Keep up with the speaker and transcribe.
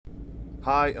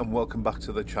Hi and welcome back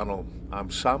to the channel. I'm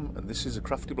Sam and this is the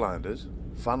Crafty Blinders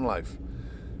Van Life.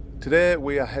 Today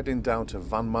we are heading down to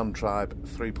Vanman Tribe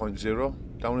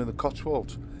 3.0 down in the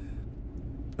Cotswolds.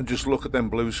 And just look at them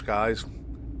blue skies.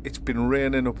 It's been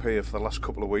raining up here for the last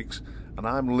couple of weeks and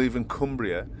I'm leaving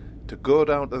Cumbria to go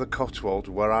down to the Cotswolds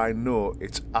where I know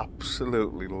it's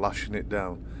absolutely lashing it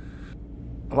down.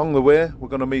 Along the way we're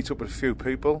going to meet up with a few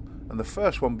people, and the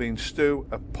first one being Stu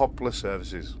at Poplar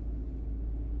Services.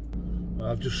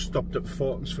 I've just stopped at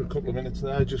Fortons for a couple of minutes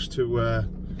there just to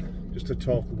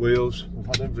talk the wheels. We've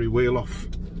had every wheel off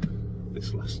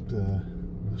this last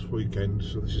weekend,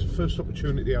 so this is the first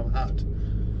opportunity I've had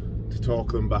to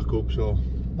talk them back up. So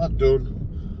that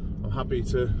done, I'm happy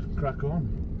to crack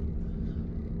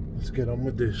on. Let's get on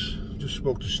with this. Just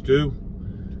spoke to Stu.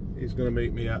 He's going to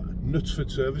meet me at Knutsford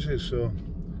Services, so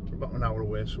we're about an hour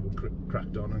away, so we'll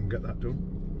crack on and get that done.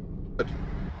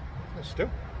 Let's Stu.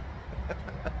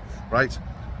 Right,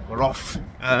 we're off.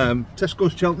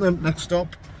 Tesco's Cheltenham, next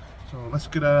stop. So let's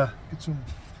get some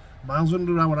miles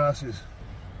under our asses.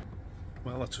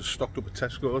 Well, that's us stocked up at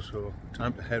Tesco, so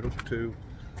time to head up to,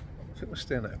 I think we're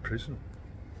staying at a prison.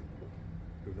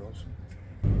 Who knows?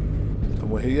 And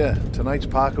we're here. Tonight's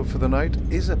park up for the night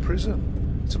is a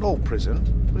prison. It's an old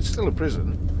prison, but it's still a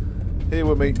prison. Here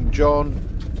we're meeting John,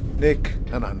 Nick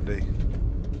and Andy.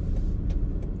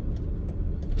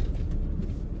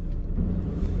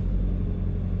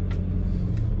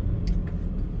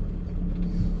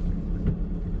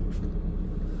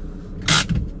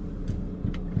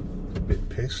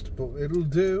 Pissed, but it'll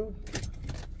do.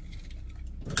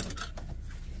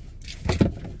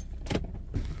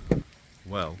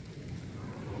 Well,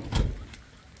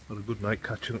 got a good night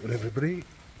catching up with everybody.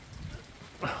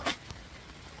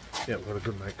 Yeah, we've got a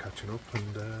good night catching up,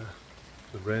 and the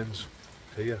rain's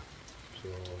here, so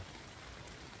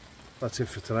that's it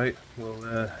for tonight. We'll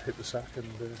hit the sack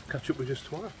and catch up with you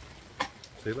tomorrow.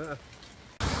 See you later.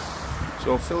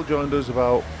 So Phil joined us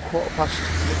about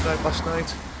midnight last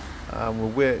night. And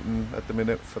we're waiting at the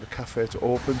minute for the cafe to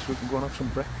open so we can go and have some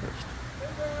breakfast.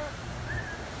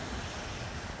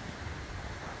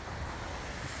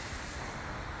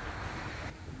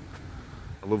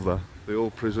 I love that. The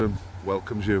old prison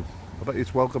welcomes you. I bet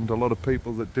it's welcomed a lot of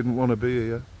people that didn't want to be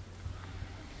here.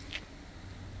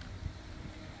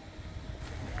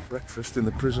 Breakfast in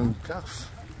the prison cafe.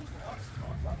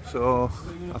 So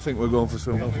I think we're going for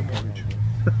some porridge.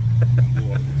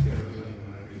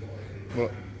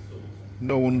 What?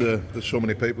 No wonder there's so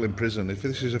many people in prison. If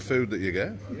this is a food that you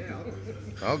get,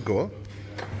 I'll go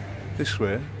this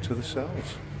way to the cells.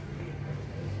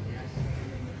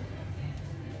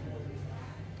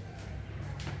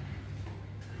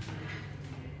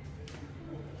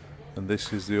 And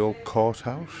this is the old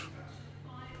courthouse.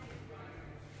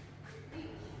 Let's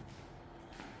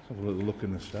have a little look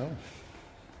in the cell.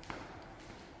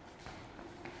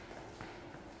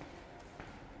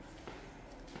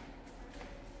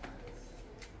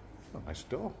 Oh, nice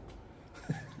door.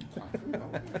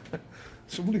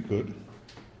 Somebody could.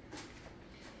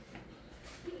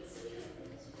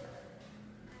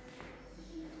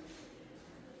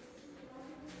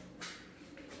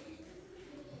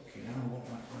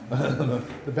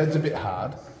 The bed's a bit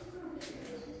hard.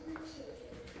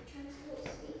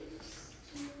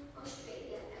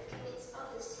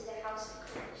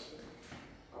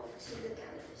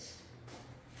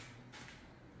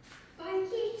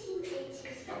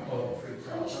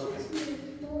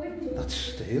 That's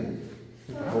steel.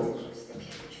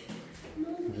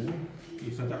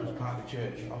 You said that was part of the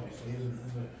church, obviously, isn't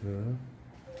it? Yeah.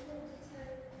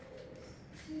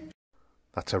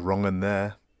 That's a wrong un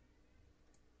there.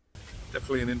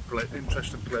 Definitely an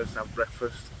interesting place to have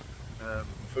breakfast. The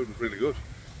food was really good.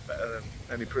 Better than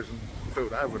any prison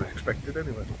food I would have expected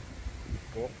anyway.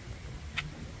 But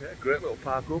yeah, great little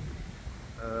park up.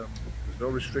 There's no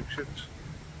restrictions.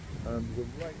 And we're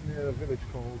right near a village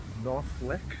called North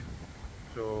Lek.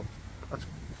 So that's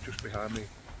just behind me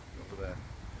over there.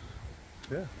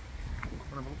 Yeah, come and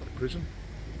have a look at the prison.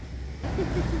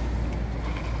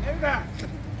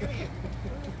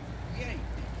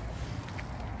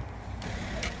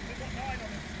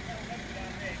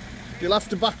 You'll have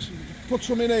to put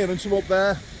some in here and some up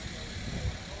there.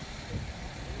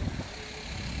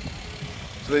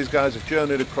 So these guys have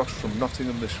journeyed across from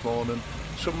Nottingham this morning.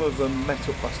 Some of them met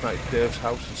up last night at Dave's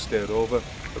house and stayed over.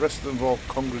 The rest of them have all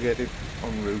congregated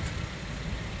en route.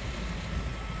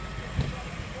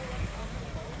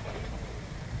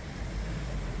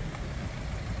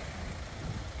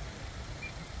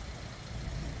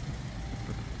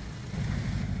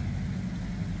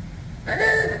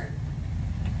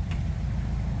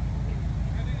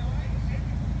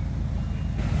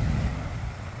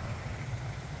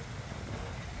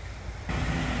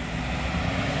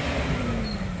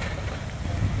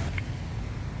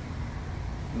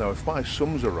 Now, if my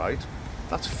sums are right,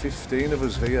 that's 15 of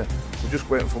us here. We're just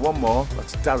waiting for one more.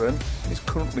 That's Darren. He's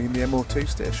currently in the MOT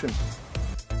station.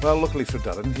 Well, luckily for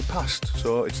Darren, he passed,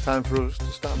 so it's time for us to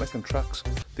start making tracks.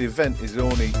 The event is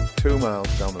only 2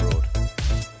 miles down the road.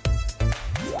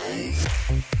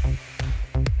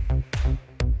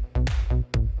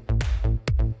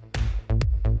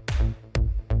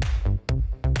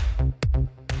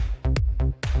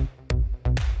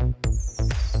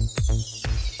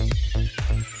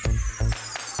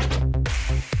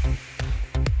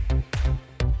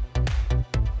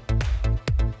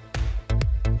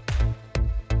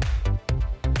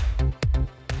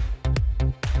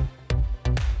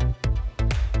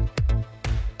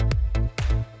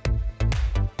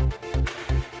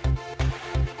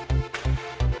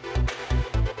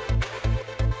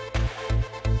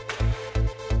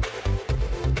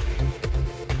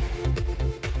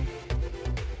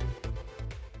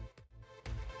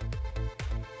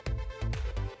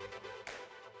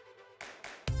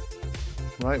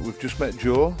 Right, we've just met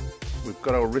Joe, we've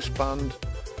got our wristband,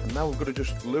 and now we've got to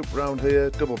just loop round here,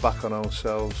 double back on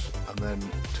ourselves, and then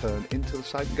turn into the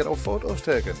site and get our photos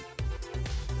taken.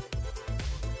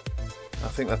 I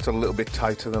think that's a little bit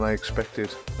tighter than I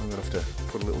expected. I'm going to have to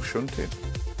put a little shunt in.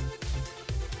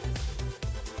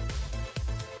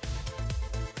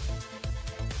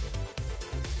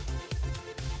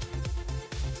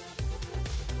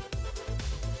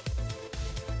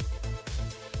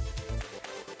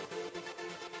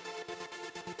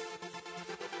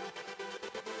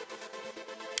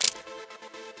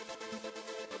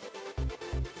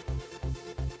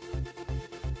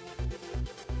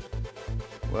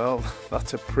 Well,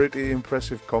 that's a pretty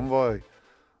impressive convoy.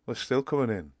 We're still coming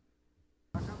in.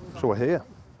 So we're here.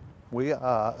 We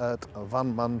are at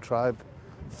vanbuilds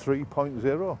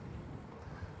 3.0.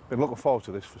 Been looking forward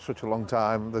to this for such a long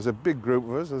time. There's a big group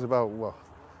of us. There's about, well,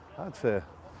 I'd say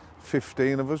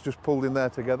 15 of us just pulled in there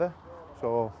together.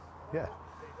 So, yeah,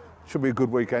 should be a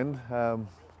good weekend. A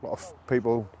lot of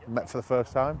people met for the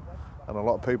first time and a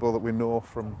lot of people that we know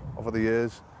from over the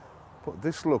years. But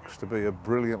this looks to be a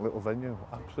brilliant little venue,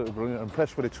 absolutely brilliant. I'm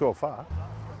impressed with it so far.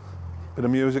 Bit of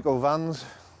musical vans,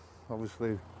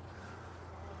 obviously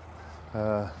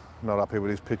not happy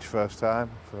with his pitch first time,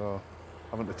 so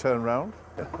having to turn around.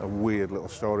 A weird little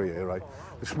story here, right?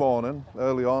 This morning,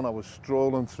 early on, I was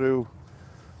strolling through,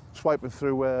 swiping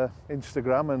through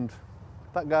Instagram, and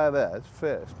that guy there's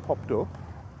face popped up,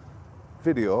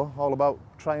 video all about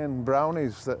trying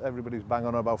brownies that everybody's banging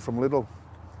on about from Lidl.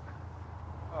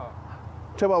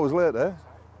 2 hours later,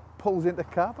 pulls into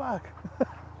car park.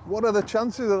 What are the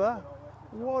chances of that?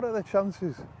 What are the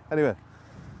chances? Anyway,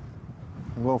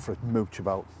 I'm going for a mooch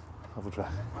about. Have a try.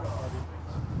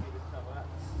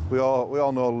 We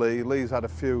all know Lee. Lee's had a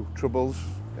few troubles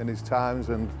in his times,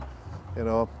 and you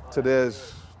know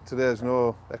today's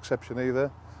no exception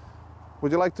either.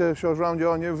 Would you like to show us around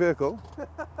your new vehicle?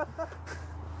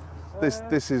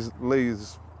 This is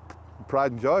Lee's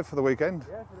pride and joy for the weekend.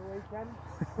 Yeah, for the weekend.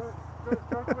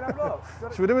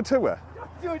 Should we do a tour?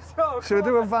 Should we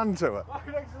do a van tour?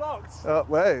 It's locked.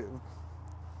 Wait,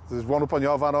 there's one up on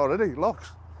your van already.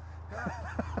 Locks.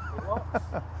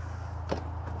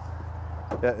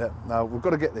 Yeah. Now we've got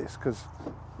to get this because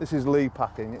this is Lee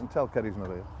packing. You can tell Kerry's not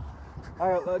here.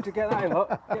 Hang on, did you get that in,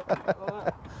 look?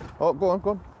 Oh, go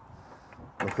on.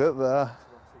 Look at that.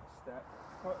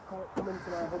 Come into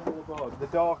my humble abode. The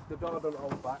door doesn't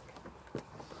hold back.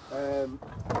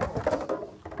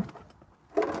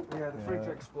 Yeah, the fridge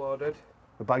exploded.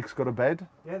 The bike's got a bed.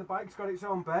 Yeah, the bike's got its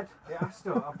own bed. It has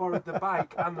to. I borrowed the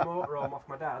bike and the motorhome off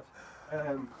my dad,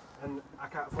 and I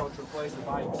can't afford to replace the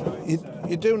bike. So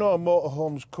you do know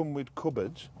motorhomes come with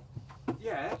cupboards.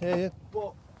 Yeah.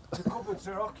 But the cupboards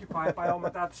are occupied by all my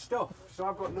dad's stuff, so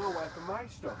I've got nowhere for my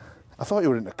stuff. I thought you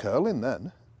were into curling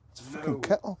then. It's a fucking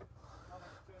kettle.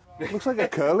 Looks like a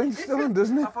curling stone,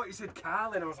 doesn't it? I thought you said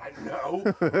Carlin. I was like, no,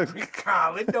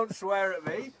 Carlin, don't swear at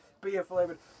me. Beer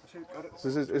flavoured.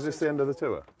 Is this the end of the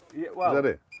tour? Yeah, well, is that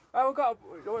it? Oh, we've got.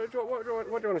 What do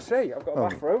you want to see? I've got a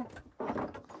bathroom.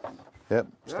 Yep,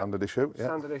 standard issue. Yeah.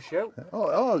 Standard issue.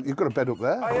 Oh, you've got a bed up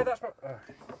there. Oh yeah, that's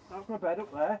my bed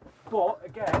up there. But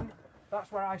again,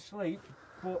 that's where I sleep.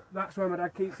 But that's where my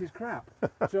dad keeps his crap.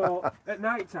 So at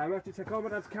night time, I have to take all my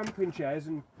dad's camping chairs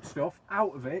and stuff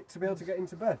out of it to be able to get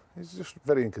into bed. He's just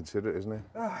very inconsiderate, isn't he?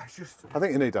 Oh, it's just. I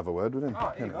think you need to have a word with him.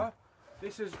 Oh, here you go.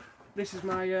 This is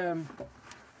my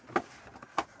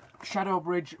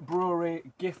Shadowbridge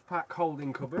Brewery gift pack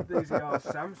holding cupboard. These are yours,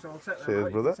 Sam. So I'll take them Cheers,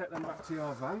 out. brother. You can take them back to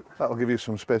your van. That'll give you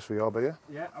some space for your beer.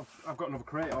 Yeah, I've got another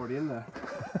crate already in there.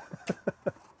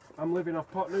 I'm living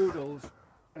off pot noodles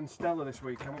and Stella this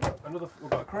week. And we've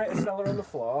got a crate of Stella on the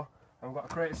floor, and we've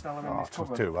got a crate of Stella in this It's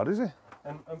cupboard. too bad, is it?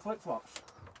 And flip-flops.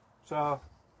 So...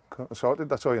 Sorted,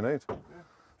 that's all you need. Yeah.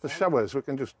 The showers, we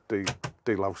can just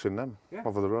de-louse in them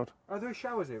over the road. Are there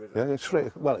showers here? Yeah, it's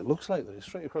straight. Well, it looks like it's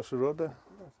straight across the road there.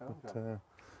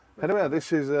 But, anyway,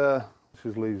 this is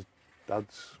Lee's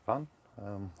dad's van.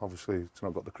 Obviously, it's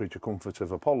not got the creature comfort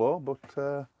of Apollo,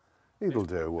 but it'll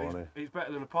do, won't it? It's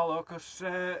better than Apollo because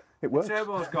it works. The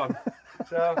turbo's gone.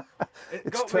 So it's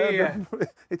got me here.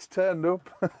 It's turned up.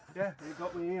 Yeah, it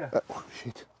got me here. Oh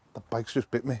shit! The bike's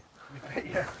just bit me.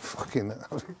 Yeah. Fucking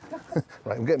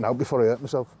right, I'm getting out before I hurt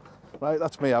myself. Right,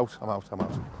 that's me out. I'm out.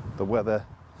 The weather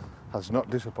has not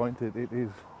disappointed. It is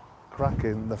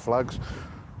cracking. The flags, a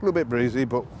little bit breezy,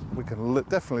 but we can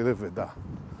definitely live with that.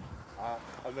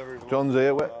 I've never even John's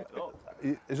here.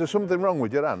 Is there something wrong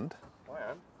with your hand? My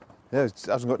hand? Yeah, it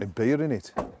hasn't got any beer in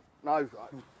it. No,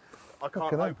 I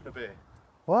can't open a beer.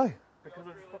 Why? Because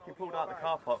I just fucking pulled out the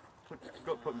car park, got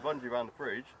to put my bungee around the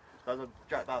fridge. As I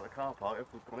jacked out the car park, it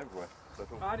was gone everywhere. So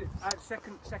I had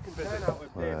second turn out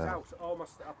of Dave's house. I put all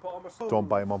my stuff Don't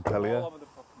buy a Montpellier. all over the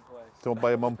fucking place. Don't buy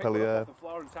a Picked them Montpellier. up off the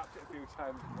floor and tapped it a few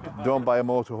times. Don't buy a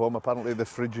motorhome. Apparently the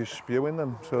fridge is spewing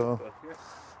them. So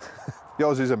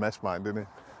yours is a mess, mine, isn't it?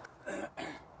 I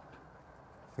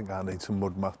think I need some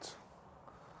mud mats.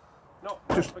 Not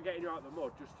for getting you out of the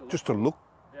mud, just to look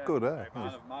good, eh?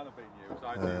 mine have been used.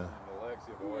 I did in the legs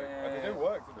the other week. And they do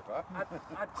work, to be fair.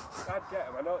 I'd get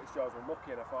them. I noticed yours were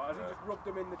mucky, and I thought, I just rubbed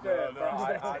them in the dirt.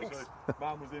 Actually,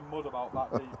 mine was in mud about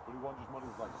that deep, but he wasn't just mud, it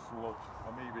was like sludge.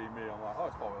 And me being me, I'm like, oh,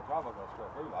 it's 4-wheel drive, I'll go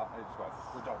straight through that. And he just went,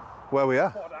 we're done. Where we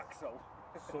are? Quad axle.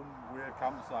 Some weird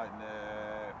campsite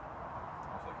near,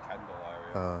 I was like Kendall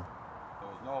area.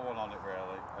 There was no one on it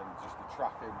really, and just the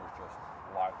tracking was just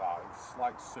like that. It was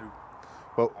like soup.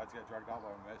 Well, I had to get dragged out by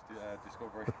my mate's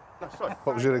Discovery.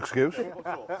 what was your excuse?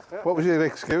 What was your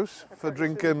excuse for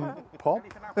drinking pop?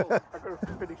 I got to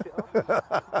finish it off.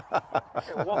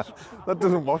 That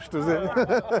doesn't wash, does it?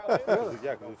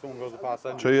 Yeah, because if someone goes past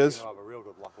then, Cheers. you'll have a real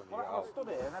good laugh when you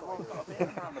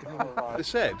get out. They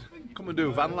said, come and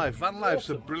do van life. Van life's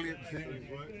a brilliant thing.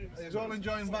 Are you all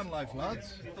enjoying van life,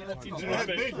 lads?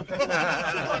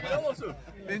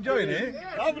 Enjoying it?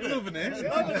 I'm loving it.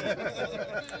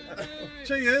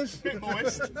 Cheers. Bit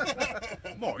moist.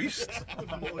 Moist?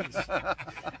 Moist.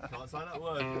 Can't say that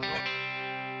word.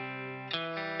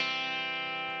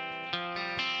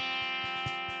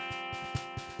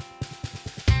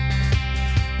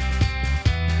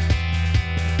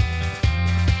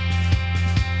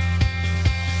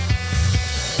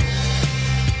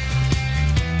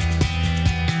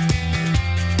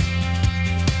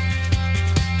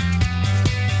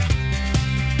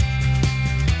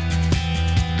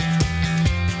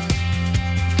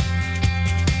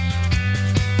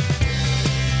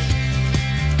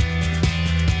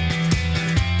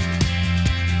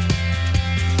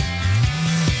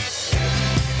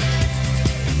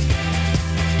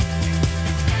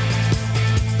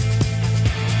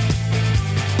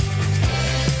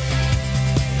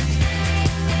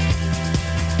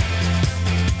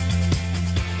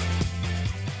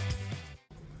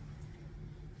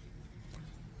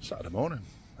 Saturday morning.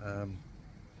 A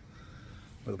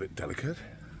little bit delicate.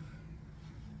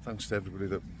 Thanks to everybody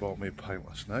that bought me a pint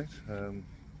last night.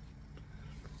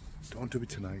 Don't do it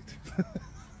tonight. It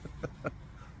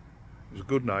was a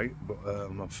good night, but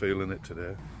I'm not feeling it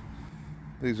today.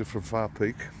 These are from Far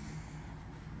Peak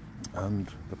and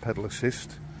the pedal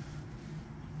assist,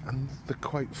 and they're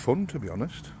quite fun, to be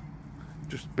honest.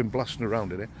 Just been blasting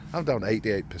around in it. I'm down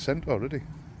 88% already.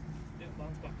 Yeah,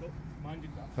 mine's back up. Mine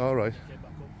did that. All right. Get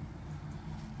back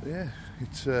up. Yeah,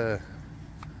 it's I've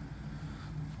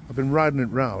been riding it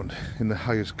round in the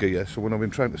highest gear, so when I've been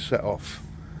trying to set off,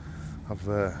 I've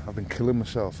been killing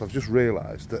myself. I've just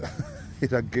realised that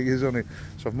it had gears on it,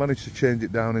 so I've managed to change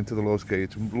it down into the lowest gear.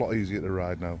 It's a lot easier to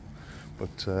ride now, but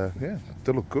yeah,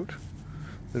 they look good.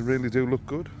 They really do look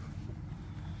good.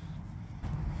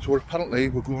 So we're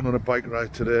going on a bike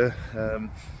ride today.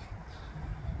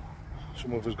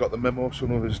 Some of us got the memo,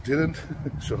 some of us didn't.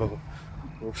 So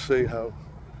we'll see how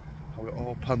it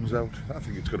all pans out. I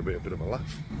think it's going to be a bit of a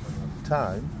laugh.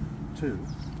 Time to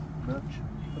nudge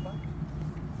the bike.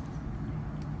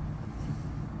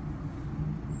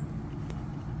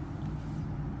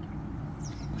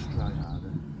 Just try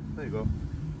harder. There you go.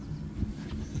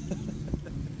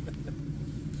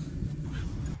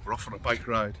 We're off on a bike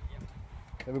ride.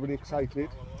 Everybody excited?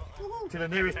 To the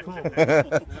nearest pub.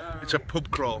 It's a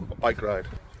pub crawl, a bike ride.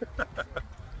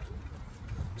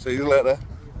 See you later.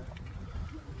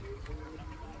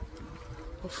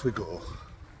 Off we go.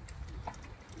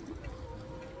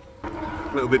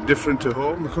 A little bit different to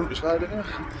home, the countryside, isn't it?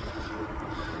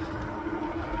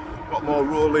 A lot more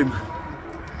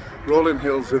rolling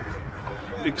hills than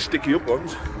big sticky up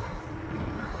ones.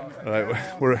 Right,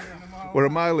 we're a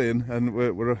mile in and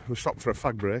we're stopped for a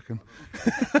fag break and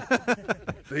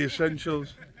the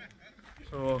essentials.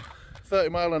 So 30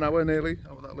 mile an hour nearly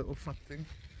over that little fat thing.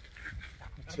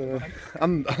 But,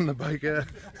 and the bike, yeah.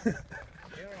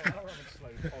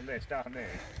 On this down there.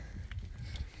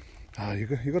 Ah, you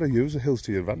got to use the hills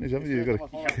to your advantage, haven't you? You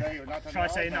got to Try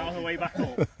saying that on the way back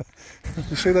up.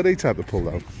 You see that E-type that pulled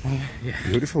out? Yeah.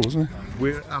 Beautiful, isn't it?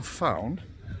 We have found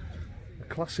a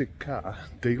classic car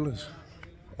dealers.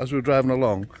 As we were driving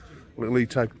along, little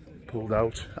E-type pulled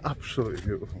out. Absolutely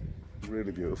beautiful,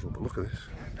 really beautiful. But look at this!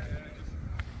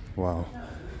 Wow.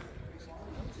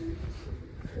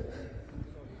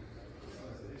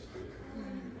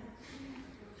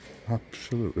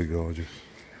 Absolutely gorgeous.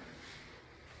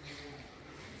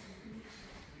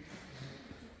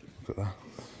 Look at that.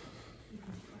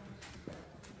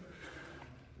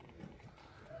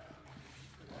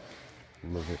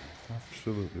 Love it.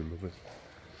 Absolutely love it.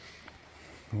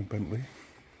 Oh, Bentley.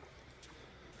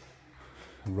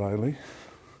 Riley.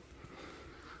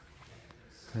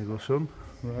 There you go, son.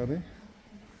 Riley.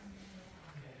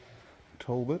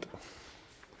 Talbot.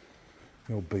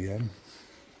 The old BM.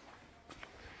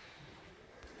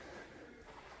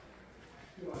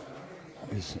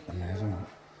 That is amazing.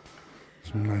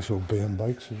 Some nice old BM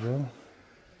bikes as well.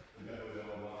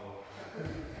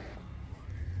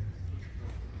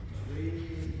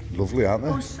 Lovely, aren't they?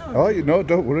 Oh, sorry. Oh, you know,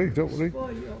 don't worry, don't worry.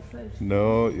 Spoil your face.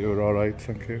 No, you're all right,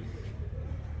 thank you.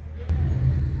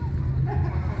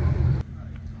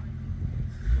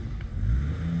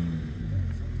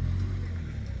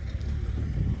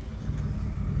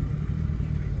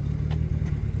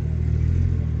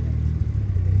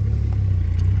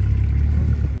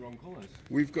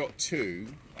 We've got two,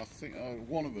 I think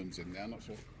one of them's in there, I'm not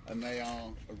sure, and they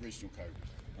are original code.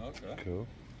 Okay. Cool.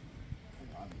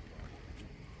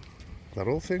 That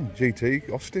whole thing,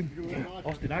 GT, Austin.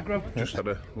 Austin Aggro. Just had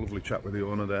a lovely chat with the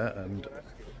owner there, and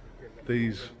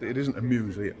these, it isn't a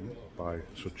museum by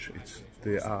such,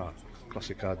 they are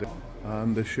classic car,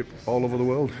 and they ship all over the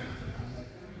world.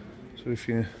 So if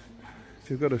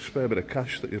you've got a spare bit of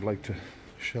cash that you'd like to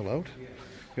shell out,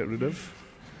 get rid of,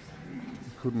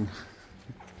 you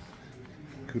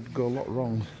could go a lot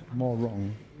more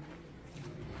wrong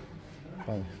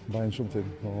by buying something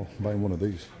or buying one of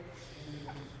these.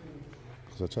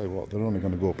 Because I tell you what, they're only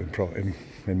going to go up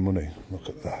in money. Look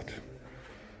at that.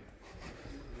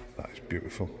 That is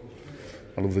beautiful.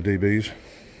 I love the DBs.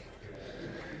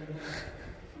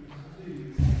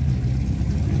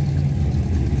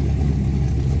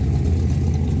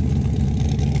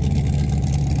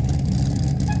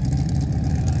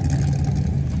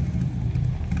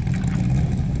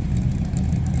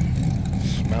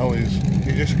 Smell is,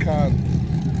 you just can't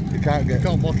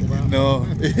bottle that. No,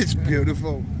 it's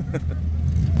beautiful.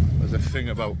 There's a thing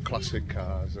about classic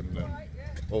cars and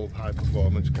old high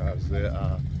performance cars, they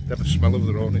have a smell of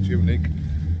their own, it's unique.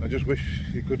 I just wish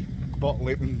you could bottle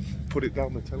it and put it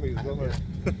down the telly as well.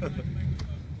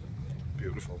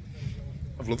 Beautiful.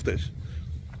 I've loved this.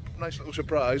 Nice little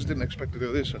surprise, didn't expect to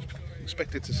do this. I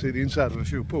expected to see the inside of a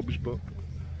few pubs, but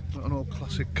not an old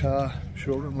classic car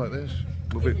showroom like this.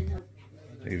 Love it.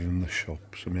 Even the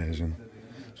shop's amazing.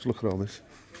 Just look at all this.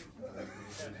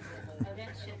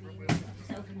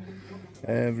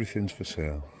 Everything's for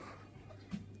sale.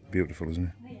 Beautiful, isn't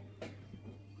it?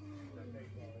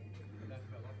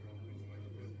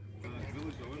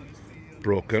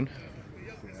 Broken.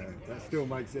 That still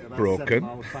makes it about Broken. 7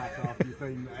 miles back after you've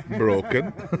been there.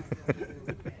 Broken.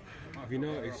 Have you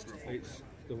noticed it's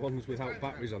the ones without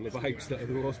batteries on the bikes that are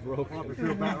the most broken? I'll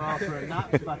feel better after a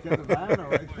nap back at the van, I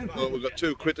reckon. Oh, we've got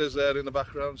two critters there in the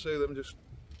background, see them just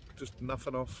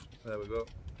naffing off. There we go.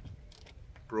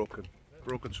 Broken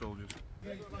soldiers.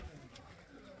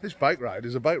 This bike ride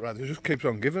is a bike ride that just keeps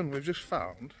on giving. We've just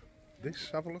found this.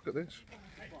 Have a look at this.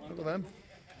 Look at them.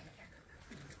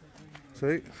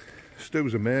 See,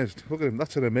 Stu's amazed. Look at him.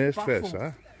 That's an amazed face,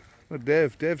 huh? Look,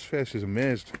 Dave's face is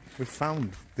amazed. We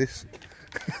found this.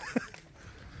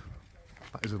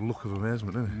 That is a look of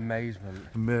amazement, isn't it? Amazement.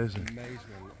 Amazing.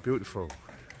 Amazement. Beautiful.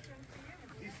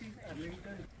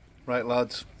 Right,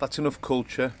 lads, that's enough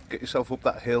culture. Get yourself up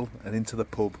that hill and into the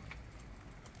pub.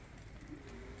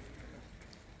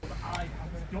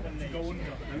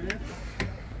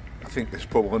 I think this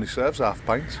pub only serves half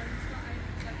pints.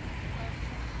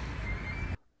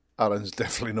 Aaron's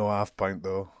definitely no half pint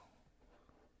though.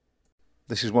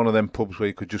 This is one of them pubs where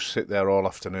you could just sit there all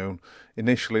afternoon.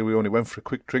 Initially we only went for a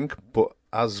quick drink, but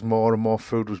as more and more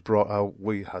food was brought out,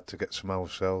 we had to get some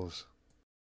ourselves.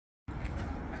 A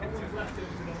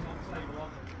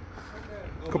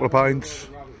couple of pints,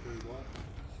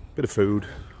 bit of food,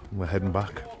 and we're heading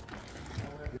back.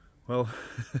 Well,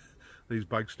 these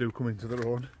bikes do come into their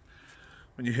own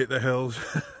when you hit the hills.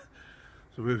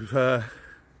 So we've,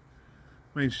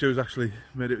 me and Stu's actually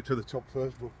made it to the top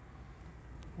first, but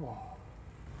oh.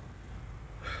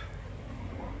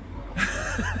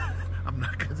 I'm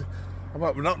knackered. I'm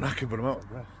not knackered, but I'm out of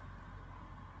breath.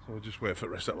 So we'll just wait for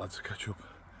the rest of the lads to catch up.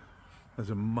 There's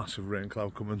a massive rain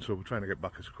cloud coming, so we're trying to get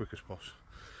back as quick as possible.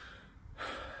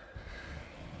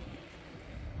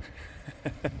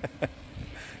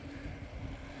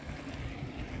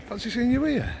 Fancy seeing you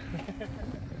here?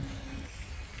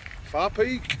 Far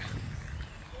Peak.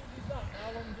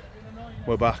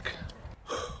 We're back.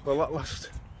 Well, that last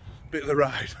bit of the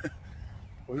ride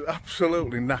was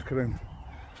absolutely knackering.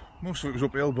 Most of it was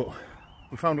uphill, but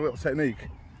we found a little technique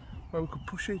where we could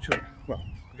push each other. Well,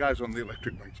 the guys on the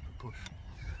electric bikes could push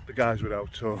the guys without,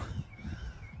 so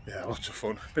yeah, lots of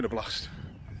fun. Been a blast.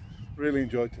 Really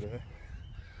enjoyed today.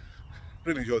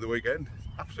 Really enjoyed the weekend.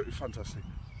 Absolutely fantastic.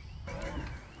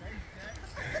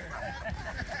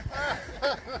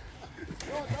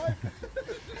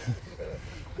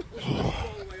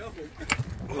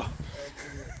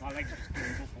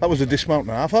 That was a dismount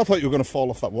and a half. I thought you were going to fall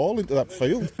off that wall into that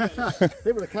field.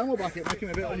 They were the camelback, it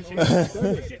making a bit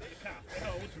unsteady.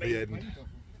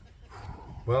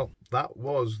 Well, that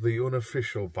was the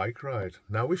unofficial bike ride.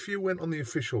 Now, if you went on the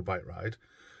official bike ride,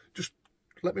 just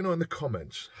let me know in the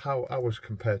comments how ours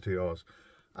compared to yours.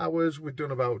 Ours, we've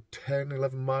done about 10,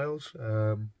 11 miles.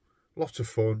 Lots of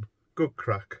fun, good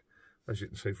crack, as you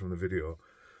can see from the video.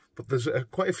 But there's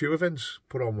quite a few events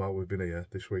put on while we've been here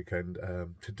this weekend.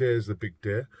 Today's the big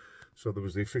day. So there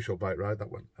was the official bike ride that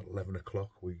went at 11 o'clock.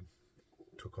 We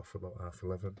took off about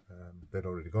 11:30. They'd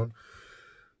already gone.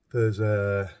 There's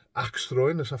axe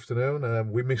throwing this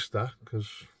afternoon. We missed that because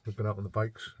we've been out on the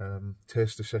bikes.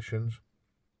 Taster sessions.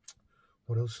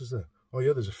 What else is there? Oh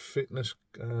yeah, there's a fitness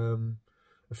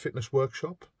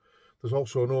workshop. There's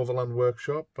also an overland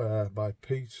workshop by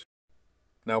Pete.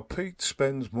 Now, Pete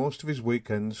spends most of his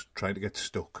weekends trying to get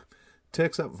stuck.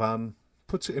 Takes that van,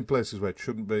 puts it in places where it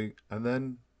shouldn't be, and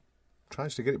then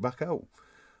tries to get it back out.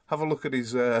 Have a look at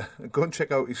his, go and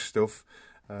check out his stuff.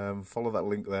 Follow that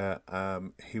link there.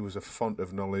 He was a font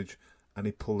of knowledge, and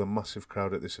he pulled a massive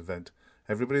crowd at this event.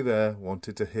 Everybody there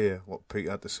wanted to hear what Pete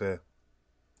had to say.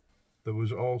 There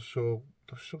was also,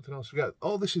 there's something else.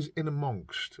 Oh, this is in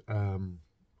amongst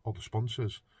all the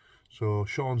sponsors. So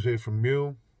Sean's here from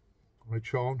Mule. Right,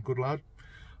 Sean, good lad.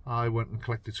 I went and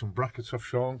collected some brackets off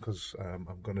Sean because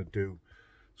I'm going to do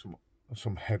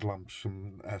some headlamps,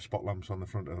 some spot lamps on the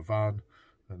front of the van,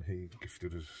 and he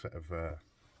gifted us a set of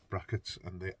brackets,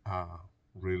 and they are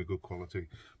really good quality.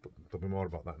 But there'll be more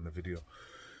about that in the video.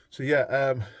 So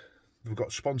yeah, we've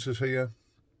got sponsors here.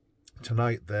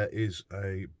 Tonight there is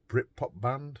a Britpop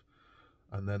band,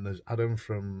 and then there's Adam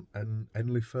from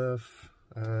vanlife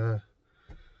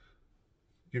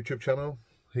YouTube channel.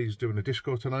 He's doing a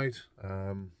disco tonight.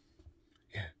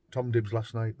 Yeah, Tom Dibbs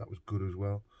last night, that was good as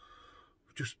well.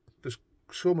 Just, there's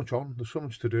so much on, there's so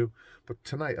much to do. But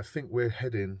tonight I think we're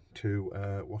heading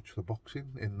to watch the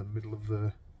boxing in the middle of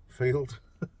the field.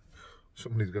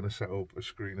 Somebody's going to set up a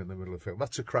screen in the middle of the field.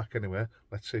 That's a crack anyway.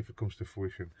 Let's see if it comes to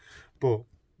fruition. But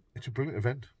it's a brilliant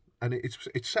event, and it's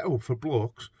set up for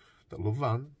blokes that love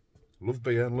van, love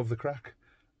beer, and love the crack.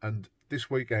 And this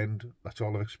weekend, that's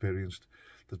all I've experienced.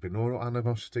 There's been no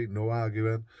animosity, no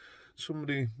arguing.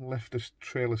 Somebody left a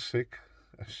trailer sick,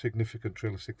 a significant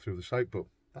trailer sick through the site, but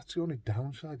that's the only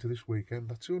downside to this weekend.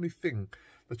 That's the only thing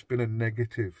that's been a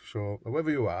negative. So, whoever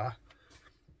you are,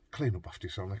 clean up after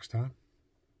yourself next time.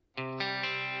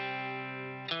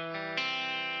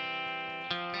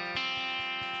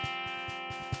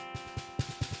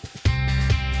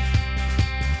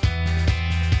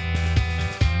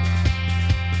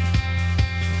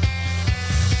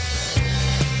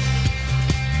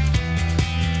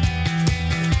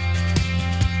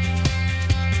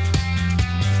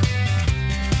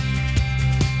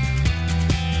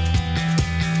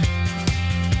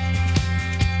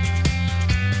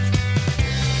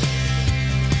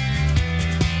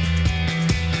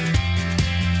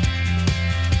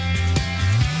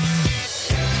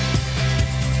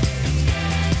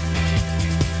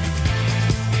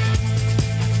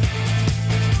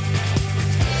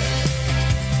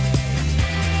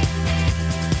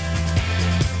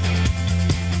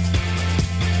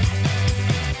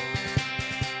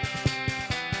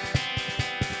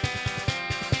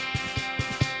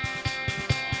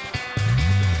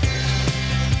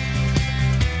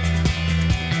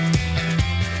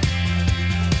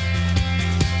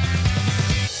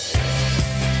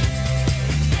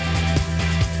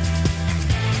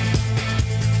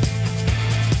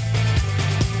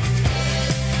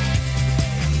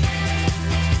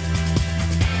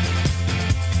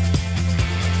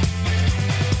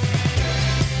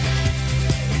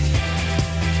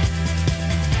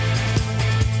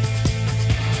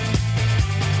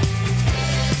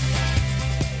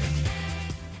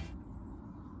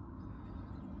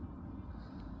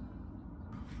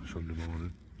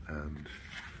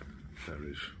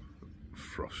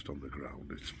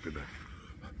 around. It's been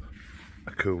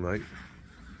a cool night.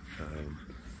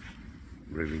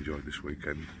 Really enjoyed this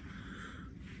weekend.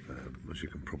 As you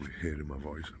can probably hear in my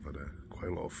voice, I've had quite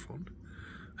a lot of fun.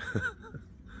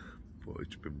 But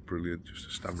it's been brilliant just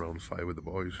to stand around the fire with the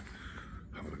boys,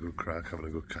 having a good crack, having a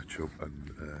good catch up, and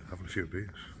having a few beers.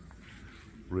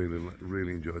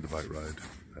 Really enjoyed the bike ride.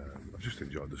 I've just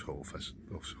enjoyed this whole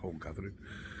gathering.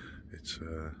 It's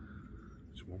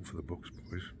one for the books,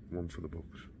 boys. One for the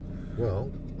books. Well,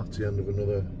 that's the end of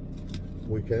another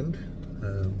weekend.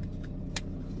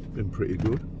 Been pretty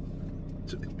good.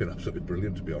 It's been absolutely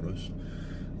brilliant, to be honest.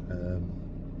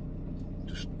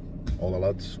 Just all the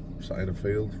lads sat in a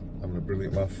field having a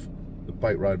brilliant laugh. The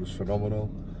bike ride was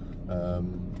phenomenal.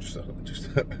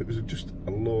 It was just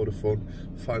a load of fun.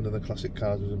 Finding the classic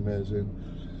cars was amazing.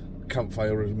 The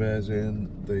campfire was amazing.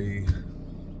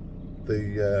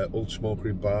 The old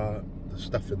smokery bar, the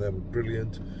staff in there were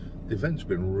brilliant. The event's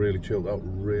been really chilled out,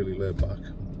 really laid back.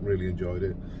 Really enjoyed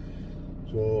it.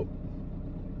 So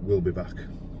we'll be back.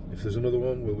 If there's another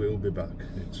one, we will be back.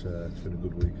 It's been a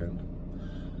good weekend.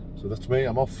 So that's me.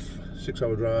 I'm off.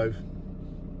 6-hour drive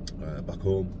back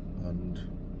home, and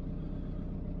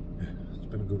yeah, it's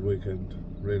been a good weekend.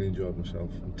 Really enjoyed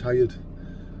myself. I'm tired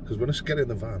because when I get in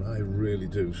the van, I really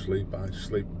do sleep. I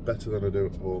sleep better than I do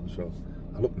at home. So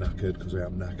I look knackered because I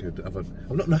am knackered.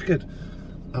 I'm not knackered.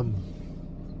 I'm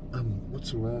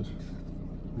what's the word?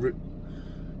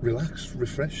 Relaxed,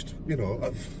 refreshed. You know,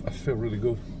 I feel really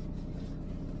good.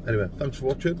 Anyway, thanks for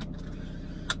watching.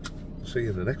 See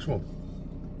you in the next one.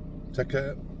 Take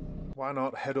care. Why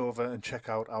not head over and check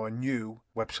out our new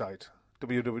website,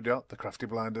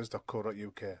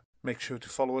 www.thecraftyblinders.co.uk. Make sure to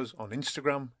follow us on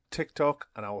Instagram, TikTok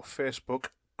and our Facebook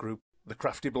group, The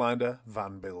Crafty Blinder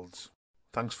Van Builds.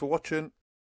 Thanks for watching.